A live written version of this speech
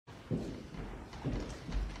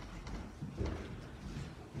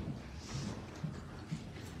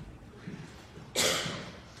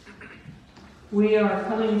We are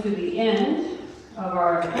coming to the end of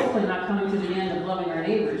our, hopefully not coming to the end of loving our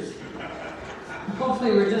neighbors.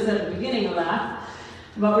 Hopefully we're just at the beginning of that.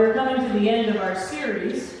 But we're coming to the end of our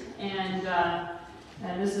series, and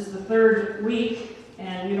this is the third week.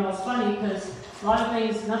 And it's funny because a lot of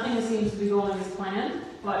things, nothing seems to be going as planned,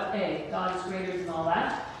 but hey, God is greater than all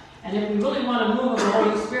that. And if we really want to move with the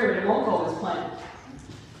Holy Spirit, it won't go as planned.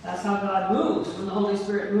 That's how God moves, when the Holy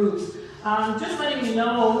Spirit moves. Just letting you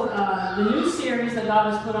know, the new series that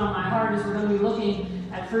God has put on my heart is we're going to be looking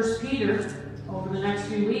at 1 Peter over the next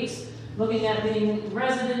few weeks, looking at being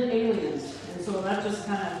resident aliens. And so that just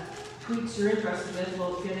kind of tweaks your interest a bit.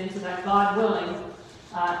 We'll get into that, God willing,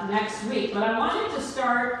 next week. But I wanted to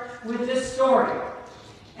start with this story.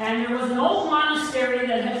 And there was an old monastery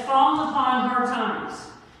that had fallen upon hard times.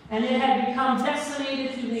 And it had become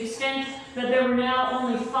decimated to the extent that there were now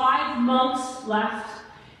only 5 monks left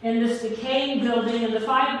in this decaying building, and the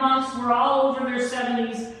 5 monks were all over their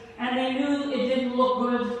 70s, and they knew it didn't look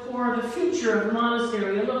good for the future of the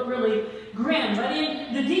monastery. It looked really grim. But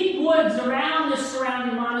in the deep woods around this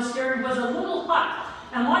surrounding monastery was a little hut,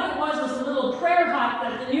 and what it was a little prayer hut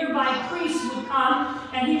that the nearby priest would come,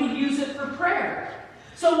 and he would use it for prayer.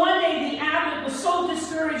 So one day the abbot was so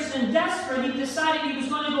discouraged and desperate, he decided he was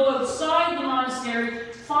going to go outside the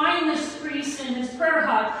monastery, find this priest in his prayer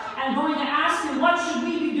hut, and going to ask him, what should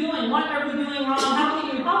we be doing? What are we doing wrong? How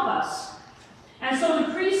can you help us? And so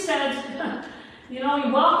the priest said, he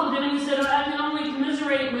welcomed him, and he said, I can only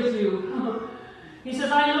commiserate with you. He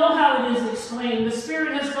says, I know how it is explained. The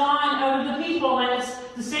Spirit has gone out of the people, and it's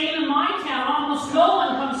the same in my town. Almost no one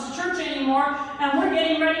comes to church anymore, and we're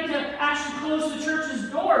getting ready to actually close the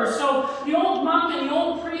church's doors. So the old monk and the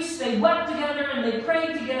old priest, they wept together and they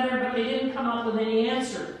prayed together, but they didn't come up with any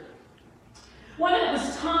answer. When it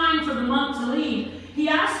was time for the monk to leave, he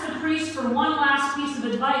asked the priest for one last piece of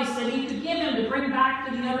advice that he could give him to bring back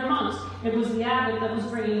to the other monks. It was the abbot that was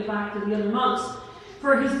bringing it back to the other monks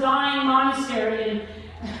for his dying monastery.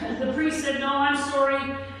 And the priest said, no, I'm sorry.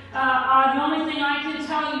 The only thing I can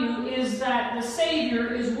tell you is that the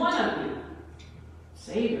Savior is one of you.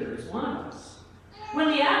 Savior is one of us. When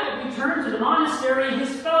the abbot returned to the monastery, his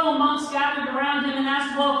fellow monks gathered around him and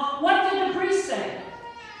asked, well, what did the priest say?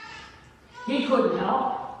 He couldn't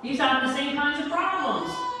help. He's having the same kinds of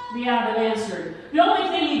problems, the abbot answered. The only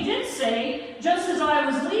thing he did say, just as I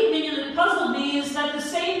was leaving, and it puzzled me, is that the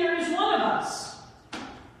Savior is one of us.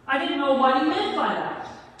 I didn't know what he meant by that.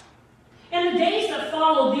 In the days that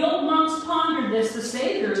followed, the old monks pondered this. The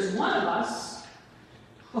Savior is one of us.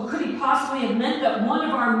 Well, could he possibly have meant that one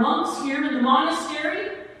of our monks here in the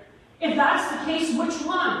monastery? If that's the case, which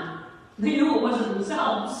one? They knew it wasn't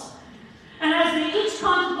themselves. And as they each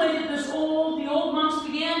contemplated this, the old monks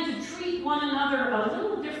began to treat one another a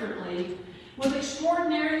little differently, with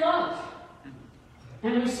extraordinary love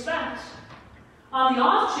and respect, on the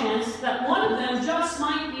off chance that one of them just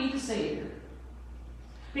might be the Savior.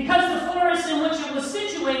 Because the forest in which it was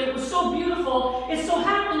situated was so beautiful, it so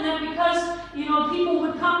happened that because, people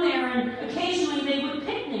would come there and occasionally they would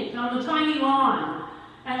picnic on the tiny lawn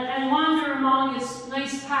and wander among its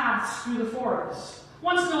nice paths through the forest.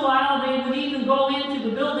 Once in a while, they would even go into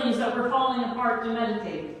the buildings that were falling apart to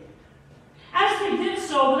meditate. As they did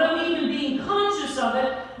so, without even being conscious of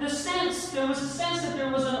it, there was a sense that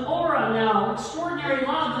there was an aura now, extraordinary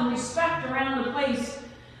love and respect around the place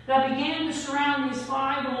that began to surround these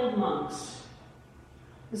 5 old monks.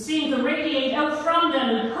 It seemed to radiate out from them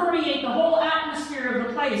and permeate the whole atmosphere of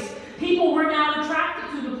the place. People were now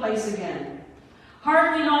attracted to the place again.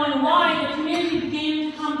 Hardly knowing why, the community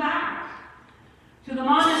began to come back to the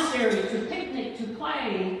monastery, to picnic, to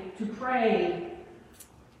play, to pray.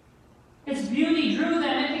 Its beauty drew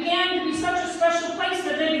them. It began to be such a special place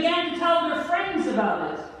that they began to tell their friends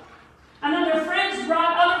about it. And then their friends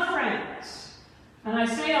brought other friends. And I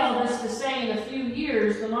say all this to say, in a few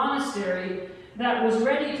years, the monastery that was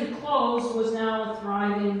ready to close was now a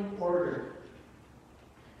thriving order.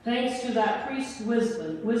 Thanks to that priest's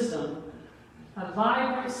wisdom, a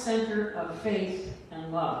vibrant center of faith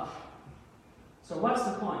and love. So what's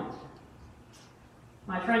the point?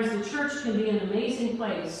 My friends, the church can be an amazing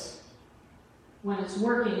place when it's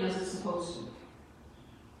working as it's supposed to.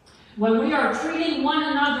 When we are treating one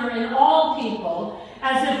another and all people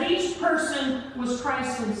as if each person was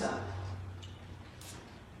Christ himself.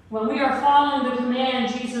 When we are following the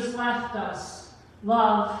command Jesus left us,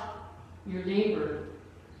 love your neighbor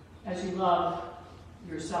as you love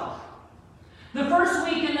yourself. The first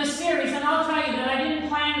week in this series, and I'll tell you that I didn't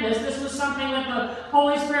plan this. This was something that the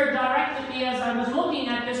Holy Spirit directed me as I was looking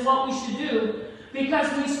at this, what we should do.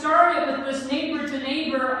 Because we started with this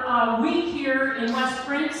neighbor-to-neighbor week here in West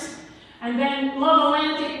Prince. And then Love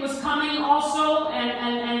Atlantic was coming also,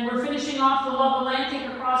 and we're finishing off the Love Atlantic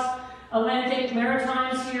across Atlantic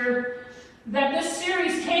Maritimes here. That this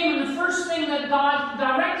series came, and the first thing that God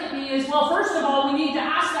directed me is, well, first of all, we need to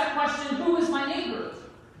ask that question, who is my neighbor?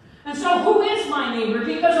 And so who is my neighbor?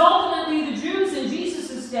 Because ultimately the Jews in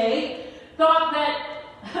Jesus' day thought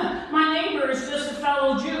that my neighbor is just a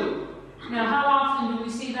fellow Jew. Now, how often do we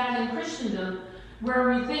see that in Christendom, where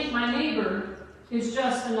we think my neighbor is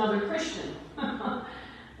just another Christian?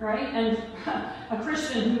 Right? And a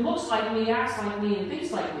Christian who looks like me, acts like me, and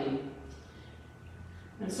thinks like me.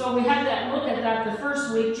 And so we had that look at that the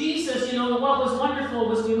first week. Jesus, what was wonderful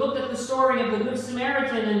was we looked at the story of the Good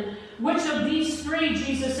Samaritan, and which of these three,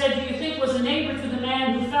 Jesus said, do you think was a neighbor to the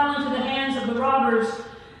man who fell into the hands of the robbers?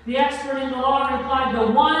 The expert in the law replied,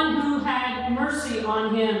 the one who had mercy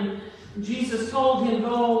on him. Jesus told him,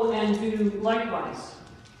 go and do likewise.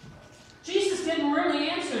 Jesus didn't really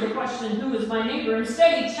answer the question, who is my neighbor?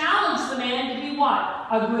 Instead, he challenged the man to be what?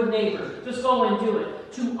 A good neighbor. Just go and do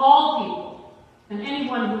it. To all people, and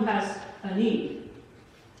anyone who has a need.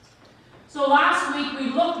 So last week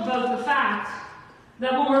we looked about the fact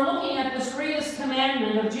that when we're looking at this greatest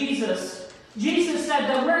commandment of Jesus, Jesus said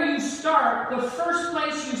that where you start, the first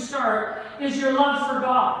place you start, is your love for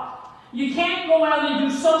God. You can't go out and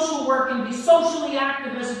do social work and be socially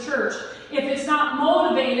active as a church if it's not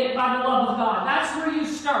motivated by the love of God. That's where you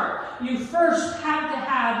start. You first have to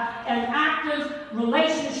have an active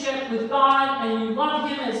relationship with God, and you love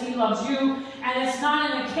Him as He loves you. And it's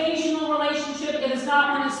not an occasional relationship. It is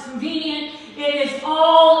not when it's convenient. It is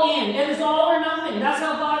all in. It is all or nothing. That's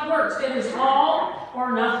how God works. It is all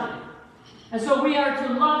or nothing. And so we are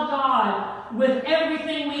to love God with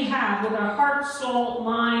everything we have, with our heart, soul,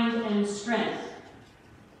 mind, and strength.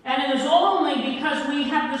 And it is only because we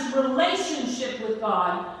have this relationship with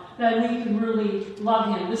God that we can really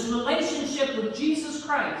love Him. This relationship with Jesus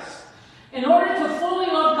Christ. In order to fully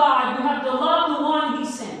love God, you have to love the one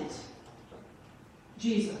He sent.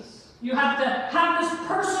 Jesus. You have to have this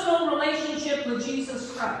personal relationship with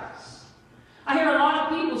Jesus Christ. I hear a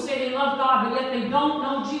lot of people say they love God, but yet they don't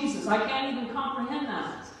know Jesus. I can't even comprehend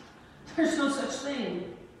that. There's no such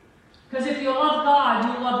thing. Because if you love God,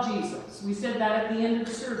 you love Jesus. We said that at the end of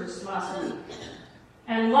the service last week.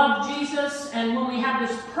 And love Jesus, and when we have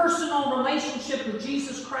this personal relationship with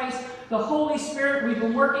Jesus Christ, the Holy Spirit, we've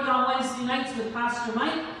been working on Wednesday nights with Pastor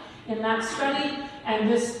Mike in that study, and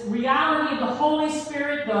this reality of the Holy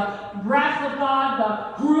Spirit, the breath of God,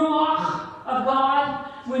 the ruach of God.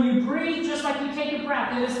 When you breathe, just like you take a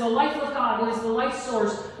breath, it is the life of God. It is the life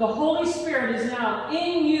source. The Holy Spirit is now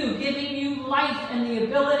in you, giving you life and the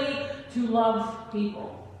ability to love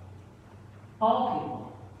people. All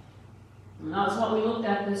people. And that's what we looked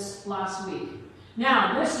at this last week.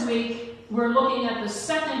 Now, this week, we're looking at the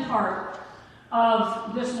second part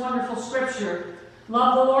of this wonderful scripture.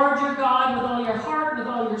 Love the Lord your God with all your heart, with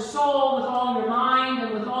all your soul, with all your mind,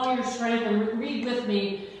 and with all your strength. And read with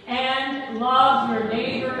me. And love your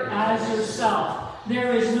neighbor as yourself.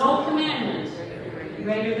 There is no commandment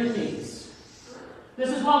greater than these. This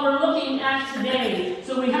is what we're looking at today.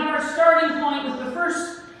 So we have our starting point with the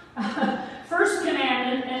first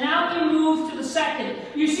commandment, and now we move to the second.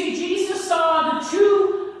 You see, Jesus saw the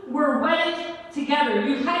two were wedded together.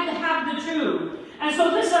 You had to have the two. And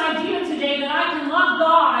so this idea today that I can love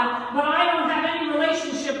God, but I don't have any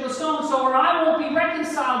relationship with so-and-so, or I won't be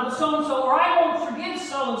reconciled with so-and-so, or I won't forgive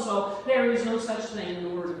so-and-so, there is no such thing in the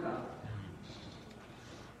Word of God.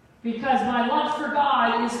 Because my love for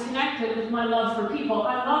God is connected with my love for people.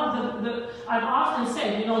 I love I've often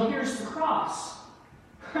said, here's the cross.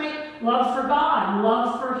 Right? Love for God,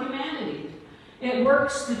 love for humanity. It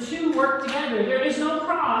works, the two work together. There is no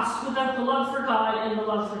cross without the love for God and the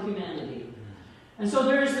love for humanity. And so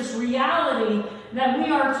there is this reality that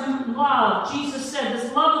we are to love. Jesus said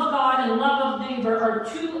this love of God and love of neighbor are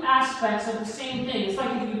two aspects of the same thing. It's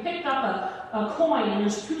like if you picked up a coin and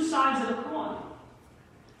there's two sides of a coin.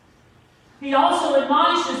 He also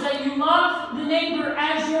admonishes that you love the neighbor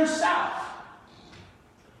as yourself.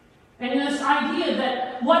 And this idea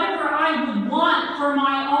that whatever I would want for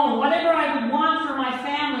my own, whatever I would want for my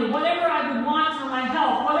family, whatever I would want for my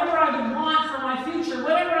health, whatever I would want for my future,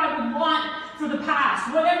 whatever I would want for the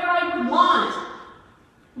past, whatever I would want,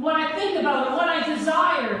 what I think about and what I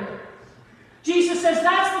desire. Jesus says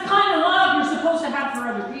that's the kind of love you're supposed to have for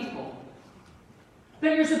other people.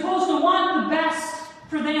 That you're supposed to want the best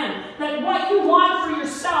for them. That what you want for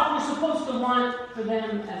yourself, you're supposed to want for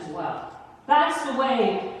them as well. That's the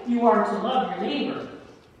way you are to love your neighbor.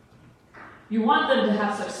 You want them to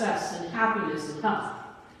have success and happiness and health.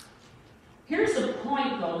 Here's the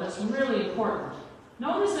point, though, that's really important.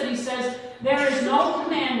 Notice that he says, there is no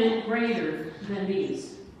commandment greater than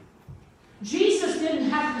these. Jesus didn't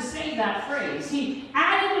have to say that phrase. He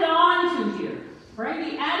added it on to here, right?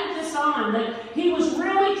 He added this on, that he was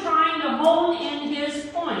really trying to hone in his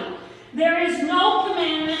point. There is no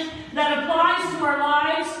commandment that applies to our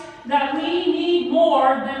lives that we need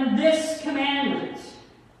more than this commandment.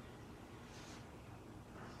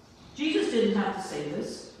 Jesus didn't have to say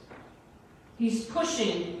this. He's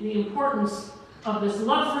pushing the importance of this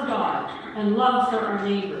love for God and love for our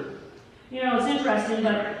neighbor. You know, it's interesting,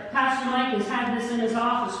 but Pastor Mike has had this in his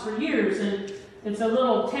office for years, and it's a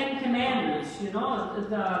little 10 Commandments, you know,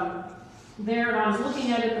 there, and I was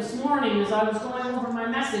looking at it this morning as I was going over my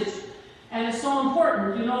message, and it's so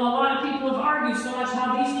important. You know, a lot of people have argued so much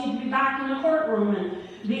how these need to be back in the courtroom, and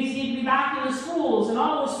these need to be back in the schools, and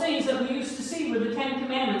all those things that we used to see with the 10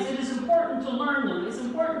 Commandments. It is important to learn them. It's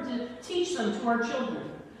important to teach them to our children.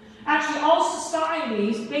 Actually, all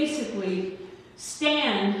societies basically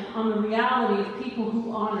stand on the reality of people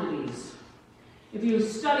who honor these. If you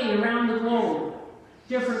study around the globe,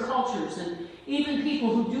 different cultures, and even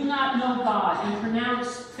people who do not know God and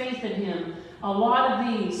pronounce faith in Him, a lot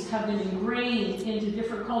of these have been ingrained into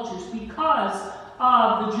different cultures because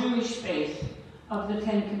of the Jewish faith of the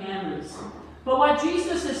 10 Commandments. But what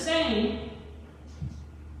Jesus is saying,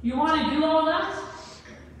 you want to do all that?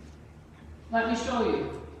 Let me show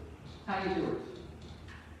you how you do it.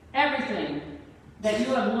 Everything that you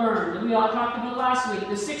have learned, and we all talked about last week,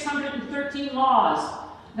 the 613 laws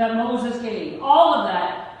that Moses gave, all of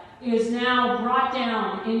that is now brought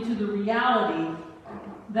down into the reality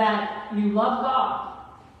that you love God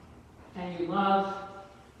and you love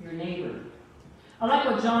your neighbor. I like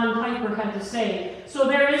what John Piper had to say. So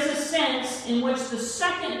there is a sense in which the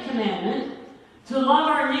second commandment, to love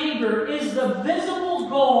our neighbor, is the visible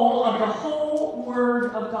goal of the whole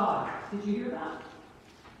Word of God. Did you hear that?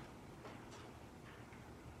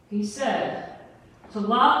 He said, to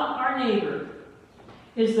love our neighbor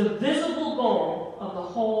is the visible goal of the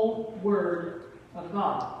whole Word of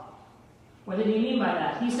God. What did he mean by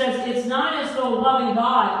that? He says, it's not as though loving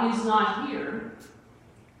God is not here,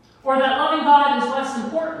 or that loving God is less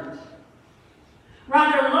important.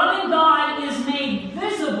 Rather, loving God is made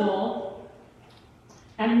visible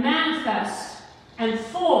and manifest and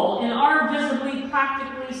full in our visibly,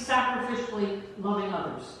 practically, sacrificially loving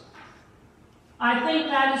others. I think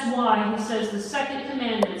that is why he says the second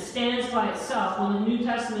commandment stands by itself when the New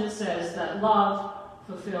Testament says that love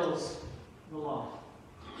fulfills the law.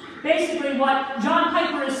 Basically, what John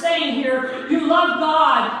Piper is saying here, you love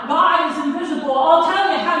God. God is invisible. I'll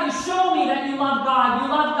tell you how you show me that you love God. You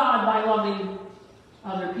love God by loving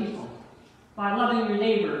other people, by loving your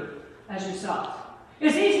neighbor as yourself.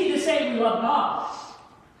 It's easy to say we love God.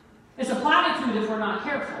 It's a platitude if we're not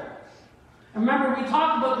careful. Remember, we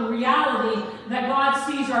talked about the reality that God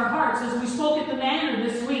sees our hearts. As we spoke at the Manor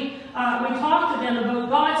this week, we talked to them about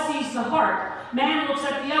God sees the heart. Man looks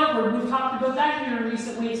at the outward. We've talked about that here in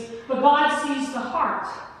recent weeks. But God sees the heart,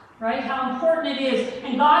 right? How important it is.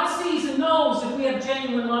 And God sees and knows if we have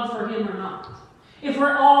genuine love for Him or not. If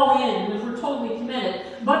we're all in, if we're totally committed.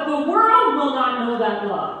 But the world will not know that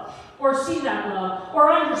love, or see that love,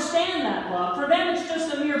 or understand that love. For them, it's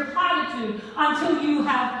just a mere platitude until you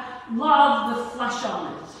have love with flesh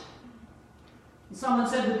on it. And someone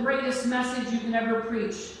said the greatest message you can ever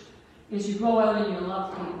preach is you go out and you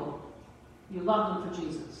love people. You love them for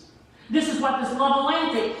Jesus. This is what this Love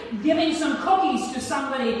Atlantic, giving some cookies to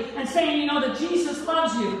somebody and saying, you know, that Jesus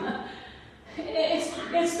loves you.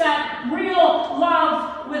 It's that real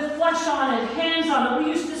love with flesh on it, hands on it.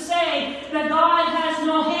 We used to say that God has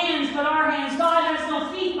no hands but our hands. God has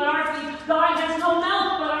no feet but our feet. God has no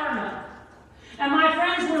mouth but our mouth. And my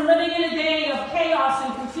friends, we're living in a day of chaos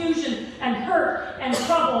and confusion and hurt and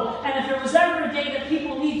trouble. And if there was ever a day that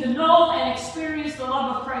people need to know and experience the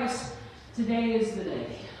love of Christ, today is the day.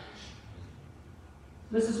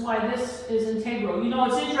 This is why this is integral. You know,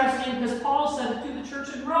 it's interesting because Paul said it to the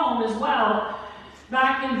church in Rome as well.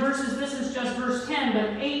 Back in verses, this is just verse 10,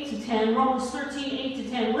 but 8 to 10, Romans 13, 8 to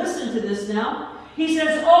 10. Listen to this now. He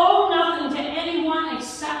says, owe nothing to anyone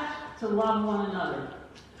except to love one another.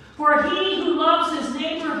 For he who loves his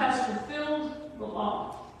neighbor has fulfilled the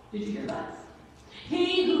law. Did you hear that?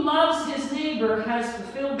 He who loves his neighbor has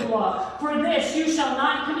fulfilled the law. For this, you shall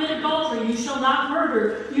not commit adultery, you shall not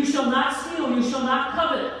murder, you shall not steal, you shall not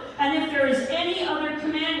covet. And if there is any other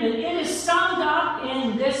commandment, it is summed up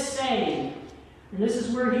in this saying. And this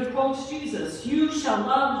is where he quotes Jesus. You shall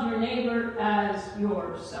love your neighbor as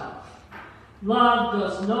yourself. Love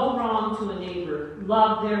does no wrong to a neighbor.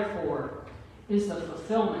 Love, therefore, is the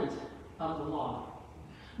fulfillment of the law.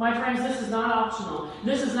 My friends, this is not optional.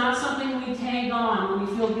 This is not something we tag on when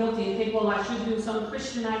we feel guilty and think, well, I should do some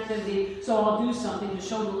Christian activity, so I'll do something to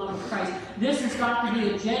show the love of Christ. This has got to be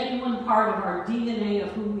a genuine part of our DNA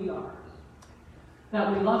of who we are.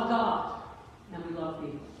 That we love God and we love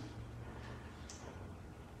people.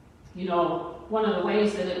 You know, one of the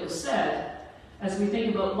ways that it was said, as we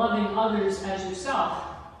think about loving others as yourself,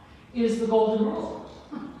 is the golden rule.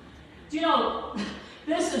 Do you know,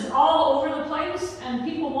 this is all over the place, and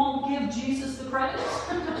people won't give Jesus the credit.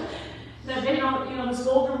 That they don't, you know, this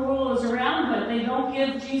golden rule is around, but they don't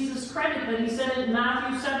give Jesus credit. But he said it in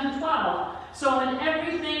Matthew 7:12. So in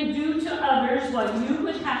everything, do to others what you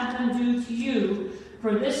would have them do to you,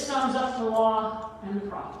 for this sums up the law and the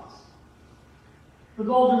prophets. The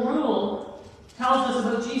golden rule tells us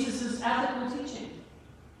about Jesus' ethical teaching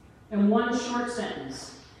in one short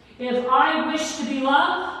sentence. If I wish to be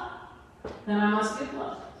loved, then I must give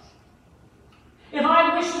love. If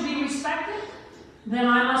I wish to be respected, then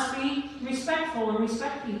I must be respectful and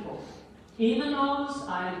respect people, even those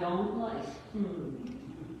I don't like.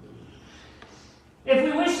 If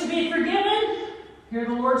we wish to be forgiven, hear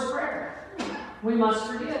the Lord's Prayer. We must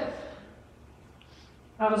forgive.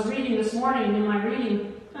 I was reading this morning in my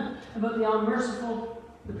reading about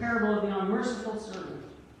the parable of the unmerciful servant.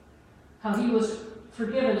 How he was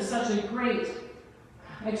forgiven such a great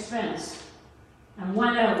expense and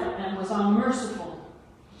went out and was unmerciful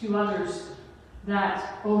to others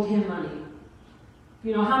that owed him money.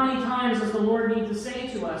 You know, how many times does the Lord need to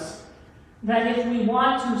say to us that if we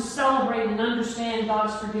want to celebrate and understand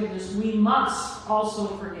God's forgiveness, we must also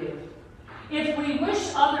forgive? If we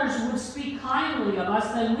wish others would speak kindly of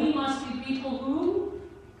us, then we must be people who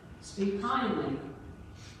speak kindly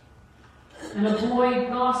and avoid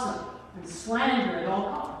gossip and slander at all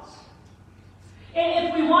costs.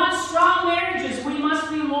 If we want strong marriages, we must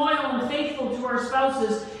be loyal and faithful to our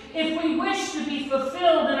spouses. If we wish to be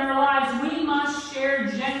fulfilled in our lives, we must share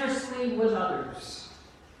generously with others.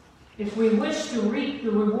 If we wish to reap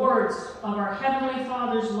the rewards of our Heavenly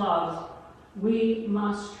Father's love, we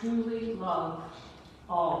must truly love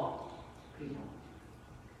all people.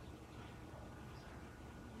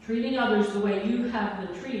 Treating others the way you have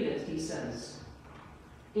been treated, he says,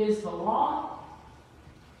 is the law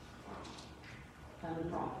and the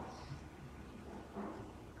prophets.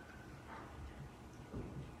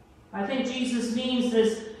 I think Jesus means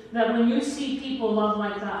this, that when you see people love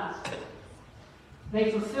like that,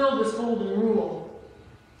 they fulfill this golden rule.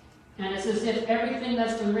 And it's as if everything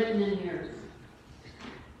that's been written in here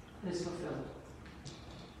is fulfilled.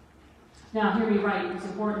 Now, hear me right. It's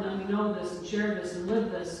important that we know this and share this and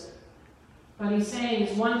live this. But he's saying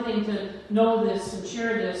it's one thing to know this and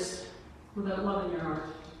share this without love in your heart.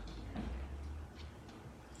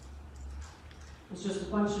 It's just a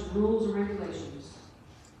bunch of rules and regulations.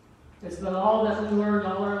 It's about all that we learned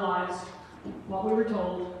all our lives, what we were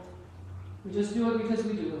told. We just do it because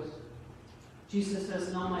we do it. Jesus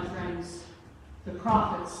says, no, my friends, the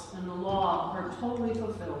prophets and the law are totally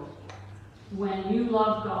fulfilled when you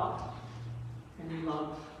love God and you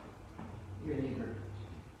love your neighbor.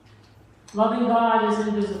 Loving God is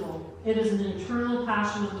invisible. It is an internal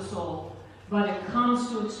passion of the soul, but it comes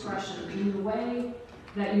to expression in the way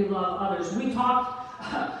that you love others. We talked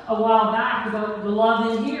a while back about the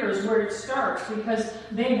love in here is where it starts, because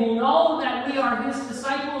they will know that we are his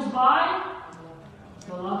disciples by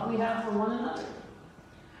the love we have for one another.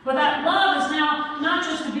 But that love is now not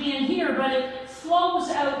just to be in here, but it flows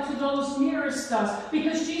out to those nearest us,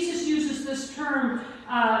 because Jesus uses this term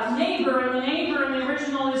neighbor, and the neighbor in the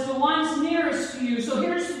original is the ones nearest to you. So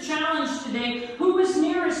here's the challenge today. Who is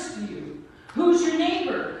nearest to you? Who's your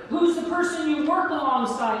neighbor? Who's the person you work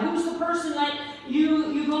alongside? Who's the person that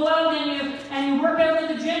you go out and you work out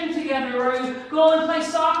in the gym together, or you go and play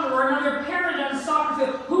soccer, or another parent on a soccer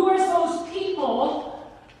field? Who are those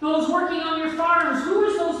people, those working on your farms? Who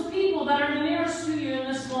is those people that are nearest to you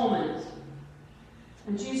in this moment?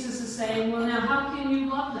 And Jesus is saying, well, now, how can you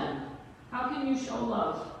love them? How can you show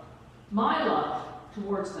love? My love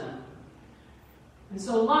towards them. And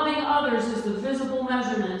so loving others is the visible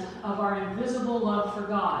measurement of our invisible love for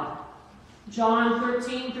God. John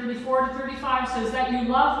 13:34-35 says that you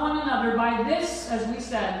love one another. By this, as we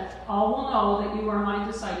said, all will know that you are my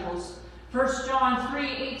disciples. 1 John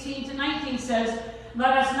 3:18-19 says,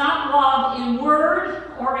 let us not love in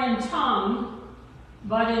word or in tongue,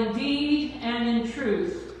 but in deed and in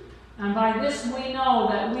truth. And by this we know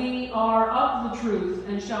that we are of the truth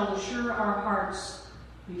and shall assure our hearts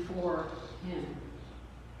before him.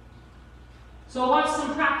 So what's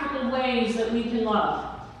some practical ways that we can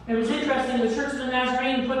love? It was interesting, the Church of the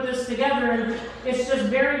Nazarene put this together, and it's just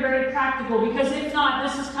very, very practical, because if not,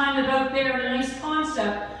 this is kind of out there in a nice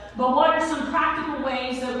concept, but what are some practical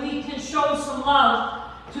ways that we can show some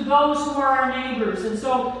love to those who are our neighbors? And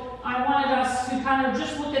so I wanted us to kind of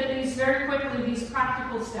just look at these very quickly, these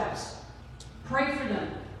practical steps. Pray for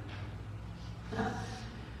them.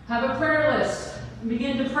 Have a prayer list.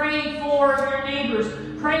 Begin to pray for your neighbors.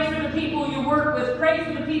 Pray for the people you work with. Pray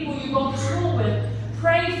for the people you go to school with.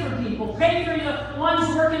 Pray for people. Pray for the ones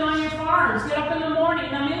working on your farms. Get up in the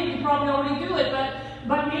morning. Now, maybe you probably already do it,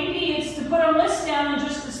 but maybe it's to put a list down and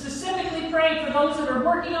just to specifically pray for those that are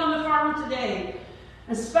working on the farm today,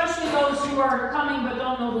 especially those who are coming but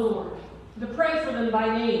don't know the Lord. To pray for them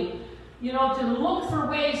by name. You know, to look for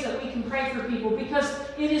ways that we can pray for people, because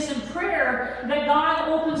it is in prayer that God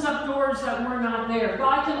opens up doors that were not there.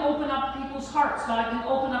 God can open up people's hearts. God can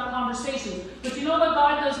open up conversations. But you know what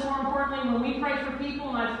God does more importantly when we pray for people,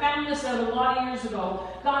 and I found this out a lot of years ago,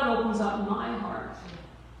 God opens up my heart.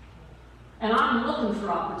 And I'm looking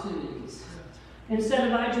for opportunities. Instead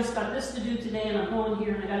of I just got this to do today, and I'm going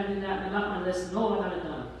here, and I got to do that, and I got my list, and I got it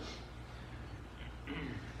done.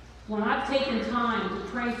 When I've taken time to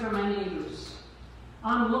pray for my neighbors,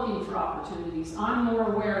 I'm looking for opportunities. I'm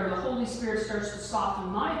more aware, and the Holy Spirit starts to soften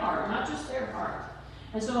my heart, not just their heart.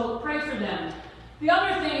 And so pray for them. The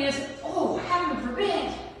other thing is, heaven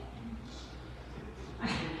forbid,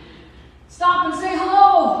 stop and say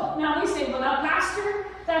hello. Now we say, well, now, Pastor,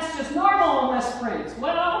 that's just normal in West Springs.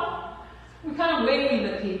 Well, we kind of wave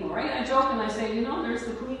at people, right? I joke and I say, there's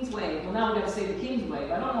the Queen's wave. Well, now we've got to say the King's wave.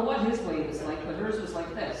 I don't know what his wave is like, but hers was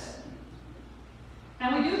like this.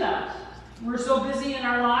 And we do that. We're so busy in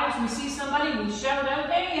our lives, we see somebody, we shout out,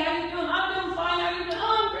 hey, how you doing? I'm doing fine, how you doing?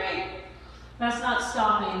 Oh, I'm great. That's not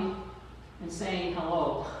stopping and saying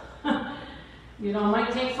hello. It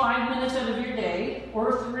might take 5 minutes out of your day,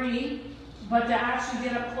 or 3, but to actually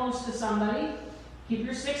get up close to somebody, keep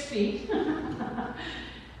your 6 feet,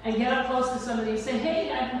 and get up close to somebody and say,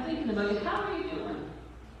 hey, I've been thinking about you, how are you doing?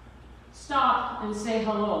 Stop and say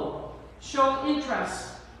hello. Show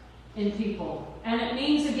interest in people. And it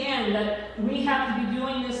means, again, that we have to be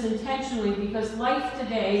doing this intentionally, because life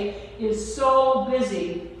today is so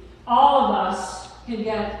busy. All of us can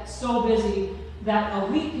get so busy that a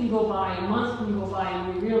week can go by, a month can go by,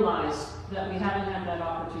 and we realize that we haven't had that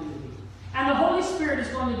opportunity. And the Holy Spirit is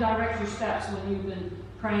going to direct your steps when you've been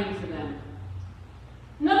praying for them.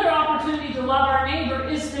 Another opportunity to love our neighbor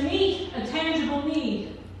is to meet a tangible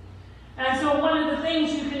need. And so one of the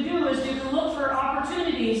things you can do is you can look for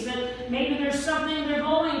opportunities that maybe there's something they're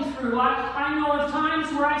going through. I know of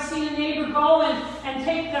times where I've seen a neighbor go and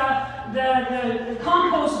take the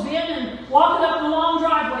compost bin and walk it up the long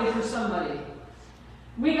driveway for somebody.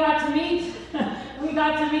 We got to meet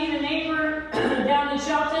a neighbor down in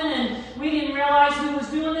Shelton, and we didn't realize who was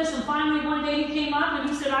doing this, and finally one day he came up and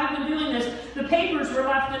he said, I've been doing this. The papers were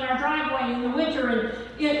left in our driveway in the winter, and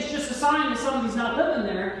it's just a sign that somebody's not living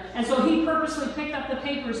there. And so he purposely picked up the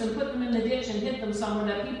papers and put them in the ditch and hid them somewhere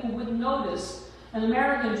that people wouldn't notice. An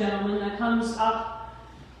American gentleman that comes up,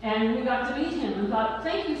 and we got to meet him and thought,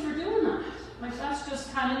 thank you for doing that. Like, that's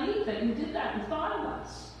just kind of neat that you did that and thought of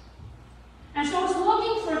us. And so it's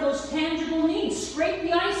looking for those tangible needs. Scrape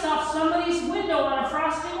the ice off somebody's window on a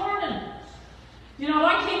frosty morning.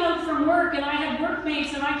 I came out from work and I had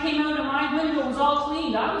workmates, and I came out and my window was all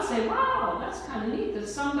cleaned. I would say, wow, that's kind of neat that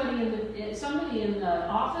somebody in the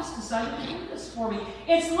office decided to do this for me.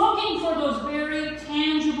 It's looking for those very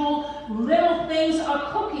tangible little things, a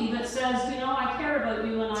cookie that says, I care about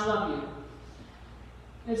you and I love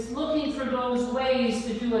you. It's looking for those ways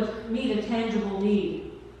to meet a tangible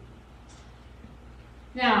need.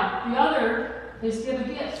 Now, the other is give a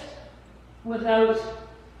gift without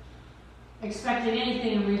expecting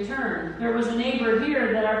anything in return. There was a neighbor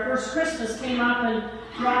here that our first Christmas came up and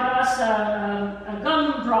brought us a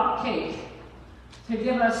gumdrop cake, to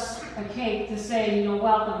give us a cake to say,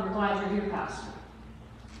 welcome, we're glad you're here, Pastor.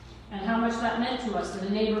 And how much that meant to us that a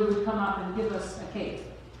neighbor would come up and give us a cake.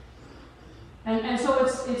 And so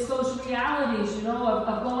it's those realities,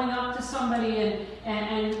 of going up to somebody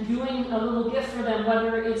and doing a little gift for them,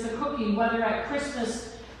 whether it's a cookie, whether at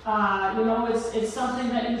Christmas, it's something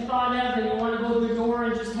that you thought of and you want to go to the door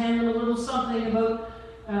and just hand them a little something about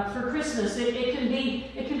for Christmas. It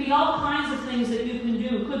can be all kinds of things that you can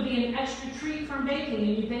do. It could be an extra treat from baking,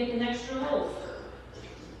 and you bake an extra loaf.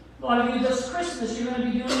 A lot of you this Christmas, you're going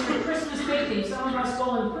to be doing your Christmas baking. Some of us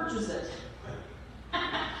go and purchase it.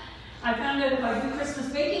 I found out if I do Christmas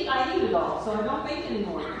baking, I eat it all, so I don't bake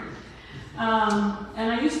anymore.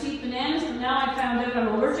 And I used to eat bananas, but now I found out I'm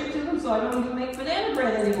allergic to them, so I don't even make banana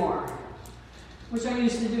bread anymore. which I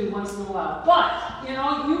used to do once in a while. But, you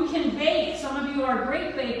know, you can bake. Some of you are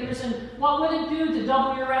great bakers, and what would it do to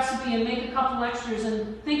double your recipe and make a couple extras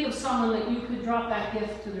and think of someone that you could drop that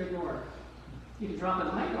gift to their door? You could drop it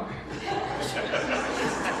at my door.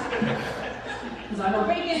 Because I don't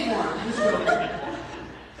bake anymore. Just joking.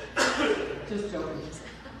 Just joking.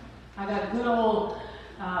 I got good old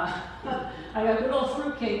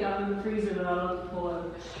fruitcake up in the freezer that I love to pull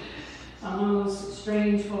out. I'm one of those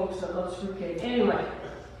strange folks that loves fruitcake. Anyway,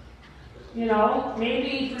 you know,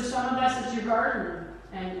 maybe for some of us it's your garden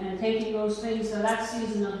and taking those things to that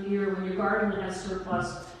season of the year when your garden has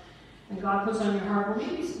surplus and God puts on your heart, well,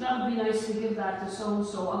 maybe that would be nice to give that to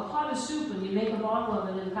so-and-so. A pot of soup and you make a bottle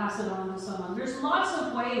of it and pass it on to someone. There's lots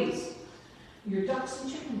of ways. Your ducks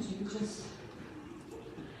and chickens, you could just...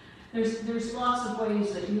 There's lots of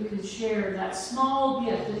ways that you can share that small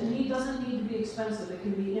gift. It doesn't need to be expensive. It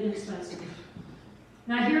can be inexpensive.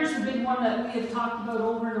 Now here's the big one that we have talked about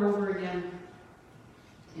over and over again.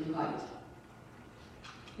 Invite.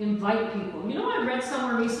 Invite people. You know, I read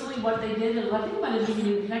somewhere recently what they did, and I think it might have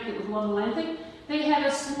even connected with Love Atlantic. They had a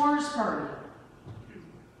s'mores party.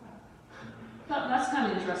 That's kind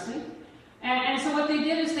of interesting. And so what they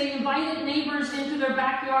did is they invited neighbors into their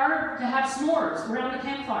backyard to have s'mores around the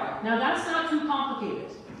campfire. Now that's not too complicated,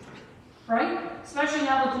 right? Especially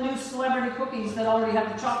now with the new celebrity cookies that already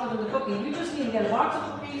have the chocolate in the cookie. You just need to get a box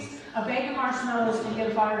of cookies, a bag of marshmallows, and get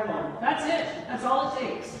a fire going. That's it. That's all it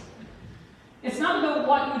takes. It's not about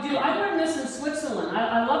what you do. I learned this in Switzerland.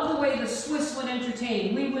 I love the way the Swiss would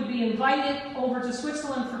entertain. We would be invited over to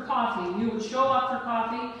Switzerland for coffee. You would show up for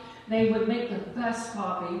coffee. They would make the best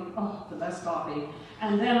coffee. Oh, the best coffee.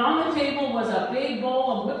 And then on the table was a big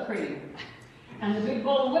bowl of whipped cream. And the big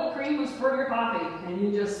bowl of whipped cream was for your coffee. And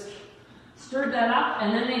you just stirred that up,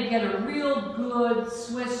 and then they'd get a real good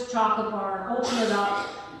Swiss chocolate bar, open it up,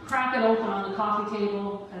 crack it open on the coffee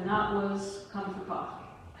table, and that was come for coffee.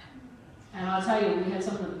 And I'll tell you, we had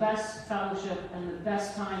some of the best fellowship and the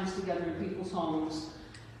best times together in people's homes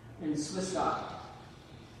in Swiss Scotland.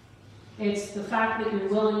 It's the fact that you're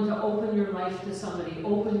willing to open your life to somebody,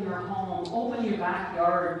 open your home, open your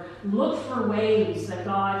backyard, look for ways that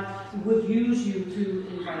God would use you to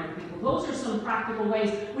invite people. Those are some practical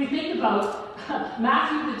ways. We think about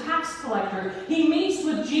Matthew the tax collector. He meets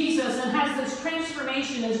with Jesus and has this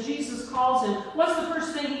transformation as Jesus calls him. What's the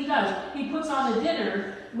first thing he does? He puts on a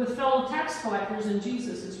dinner with fellow tax collectors, and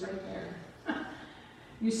Jesus is right there.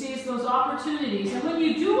 You see, it's those opportunities. And when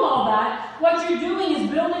you do all that, what you're doing is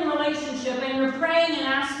building relationship, and you're praying and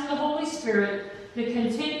asking the Holy Spirit to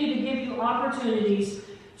continue to give you opportunities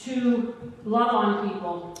to love on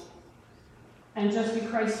people and just be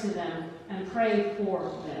Christ to them and pray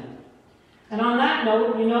for them. And on that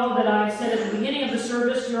note, you know that I said at the beginning of the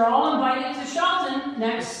service, you're all invited to Shelton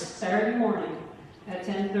next Saturday morning at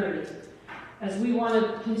 10:30, as we want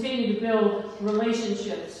to continue to build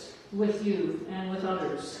relationships with you and with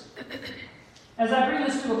others. As I bring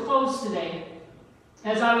this to a close today,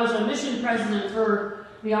 as I was a mission president for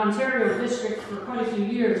the Ontario district for quite a few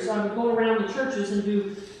years, I would go around the churches and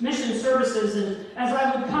do mission services, and as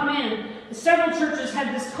I would come in, several churches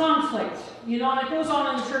had this conflict, you know, and it goes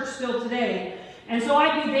on in the church still today. And so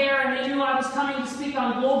I'd be there, and they knew I was coming to speak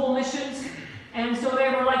on global missions. And so they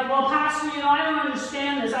were like, well, Pastor, you know, I don't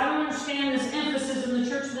understand this. I don't understand this emphasis in the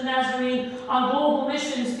Church of the Nazarene on global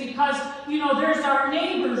missions because, you know, there's our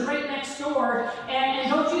neighbors right next door. And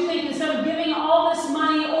don't you think instead of giving all this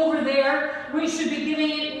money over there, we should be giving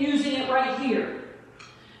it and using it right here?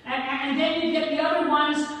 And then you get the other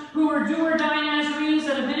ones who are do-or-die Nazarenes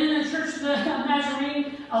that have been in the Church of the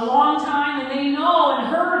Nazarene a long time, and they know and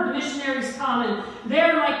heard the missionaries come, and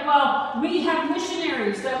they're like, well, we have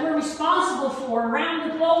missionaries that we're responsible for around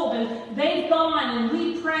the globe, and they've gone, and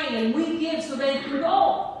we pray, and we give so they can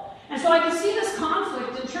go. And so I could see this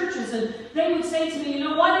conflict in churches, and they would say to me, you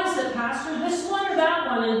know, what is it, Pastor, this one or that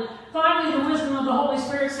one? And finally the wisdom of the Holy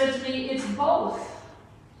Spirit said to me, it's both.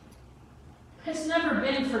 It's never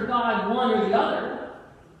been for God one or the other.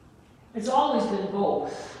 It's always been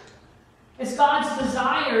both. It's God's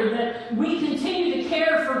desire that we continue to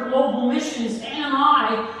care for global missions. Ann and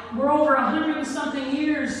I, we're over 100 and something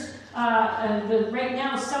years right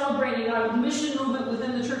now celebrating our mission movement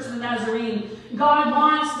within the Church of the Nazarene. God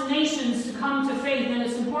wants the nations to come to faith, and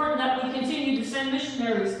it's important that we continue to send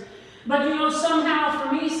missionaries. But you know, somehow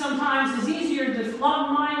for me sometimes it's easier to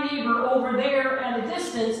love my neighbor over there at a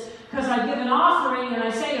distance because I give an offering and I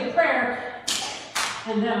say a prayer,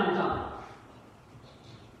 and then I'm done.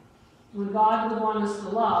 When God would want us to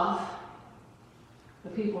love the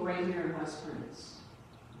people right here in West Prince.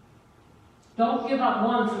 Don't give up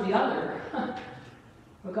one for the other.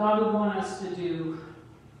 But God would want us to do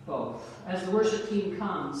both. As the worship team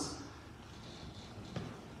comes,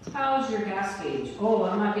 how's your gas gauge? Oh,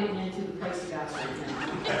 I'm not getting into the price of gas right now.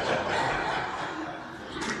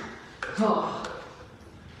 Oh,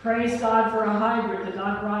 praise God for a hybrid that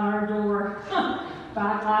God brought our door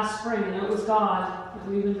back last spring, and it was God.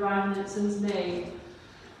 And we've been driving it since May.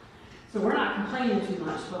 So we're not complaining too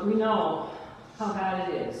much, but we know how bad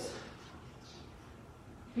it is.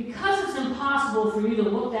 Because it's impossible for you to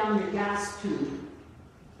look down your gas tube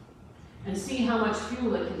and see how much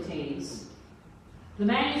fuel it contains, the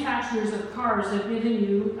manufacturers of cars have given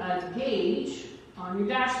you a gauge on your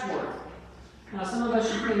dashboard. Now, some of us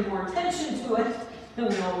should pay more attention to it than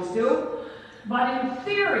we always do, but in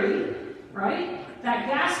theory, right, that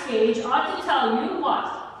gas gauge ought to tell you what?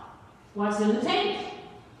 What's in the tank.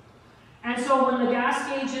 And so when the gas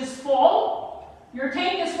gauge is full, your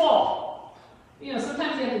tank is full. You know,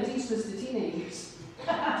 sometimes they have to teach this to teenagers.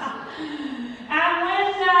 And when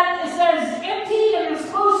it says empty and it's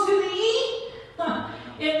close to the E,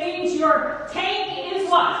 it means your tank is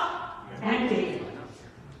what? Empty.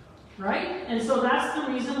 Right? And so that's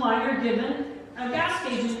the reason why you're given a gas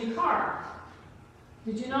gauge in your car.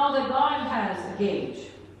 Did you know that God has a gauge?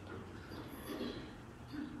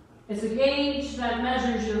 It's a gauge that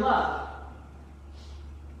measures your love.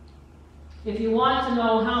 If you want to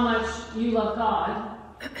know how much you love God,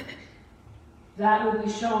 that will be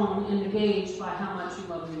shown in the gauge by how much you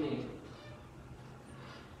love your neighbor.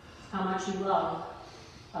 How much you love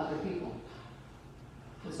other people.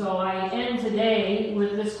 And so I end today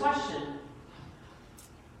with this question.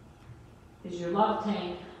 Is your love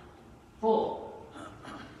tank full?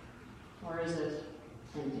 Or is it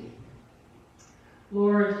empty?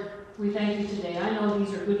 Lord, we thank you today. I know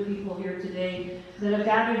these are good people here today that have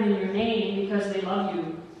gathered in your name because they love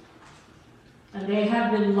you. And they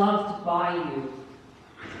have been loved by you.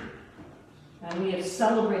 And we have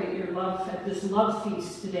celebrated your love at this love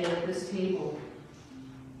feast today at this table.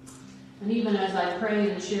 And even as I prayed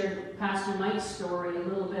and shared Pastor Mike's story, a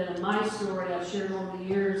little bit of my story I've shared over the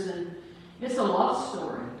years, and it's a love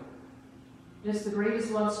story. It's the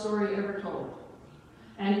greatest love story ever told.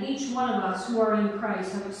 And each one of us who are in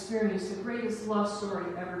Christ have experienced the greatest love story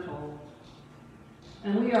ever told.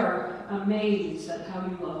 And we are amazed at how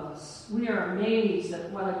you love us. We are amazed at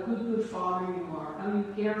what a good, good Father you are, how you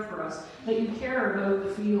care for us, that you care about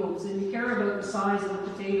the fields, and you care about the size of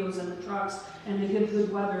the potatoes and the trucks and the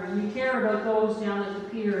good weather, and you care about those down at the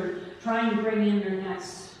pier and trying to bring in their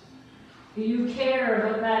nets. You care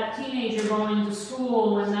about that teenager going to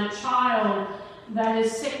school and that child that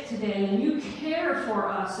is sick today, and you care for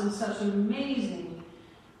us in such amazing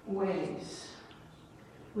ways.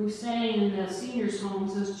 We've sang in the seniors'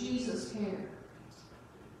 homes, does Jesus care?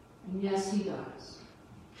 And yes, he does.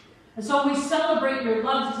 And so we celebrate your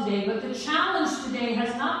love today, but the challenge today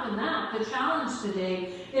has not been that. The challenge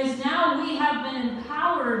today is now we have been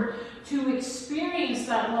empowered to experience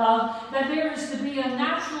that love, that there is to be a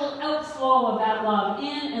natural outflow of that love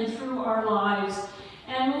in and through our lives.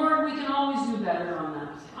 And Lord, we can always do better on that.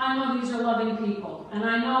 I know these are loving people, and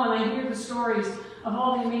I know and I hear the stories of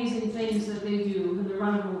all the amazing things that they do in the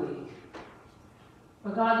run of a week.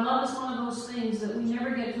 But God, love is one of those things that we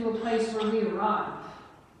never get to a place where we arrive,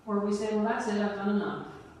 or we say, well, that's it, I've done enough.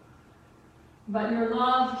 But your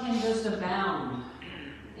love can just abound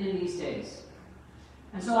in these days.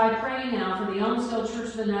 And so I pray now for the Elmsdale Church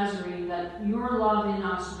of the Nazarene that your love in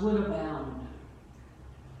us would abound,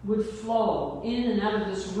 would flow in and out of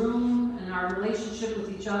this room and our relationship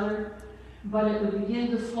with each other, but it would begin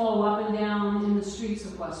to flow up and down in the streets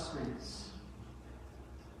of West Springs.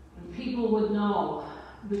 And people would know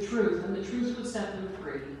the truth, and the truth would set them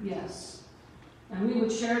free, yes. And we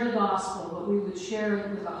would share the gospel, but we would share it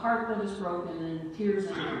with a heart that is broken and tears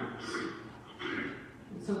in our eyes.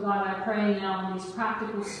 And so God, I pray now in these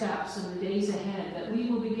practical steps in the days ahead that we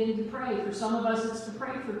will begin to pray. For some of us, it's to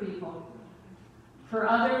pray for people. For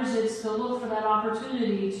others, it's to look for that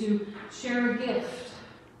opportunity to share a gift.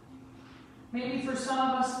 Maybe for some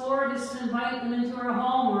of us, Lord, it's to invite them into our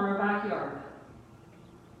home or our backyard.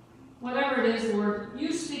 Whatever it is, Lord,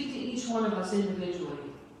 you speak to each one of us individually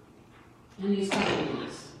in these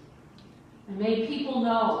communities. And may people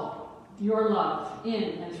know your love in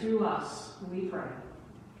and through us, we pray.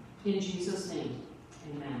 In Jesus' name,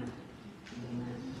 amen. Amen.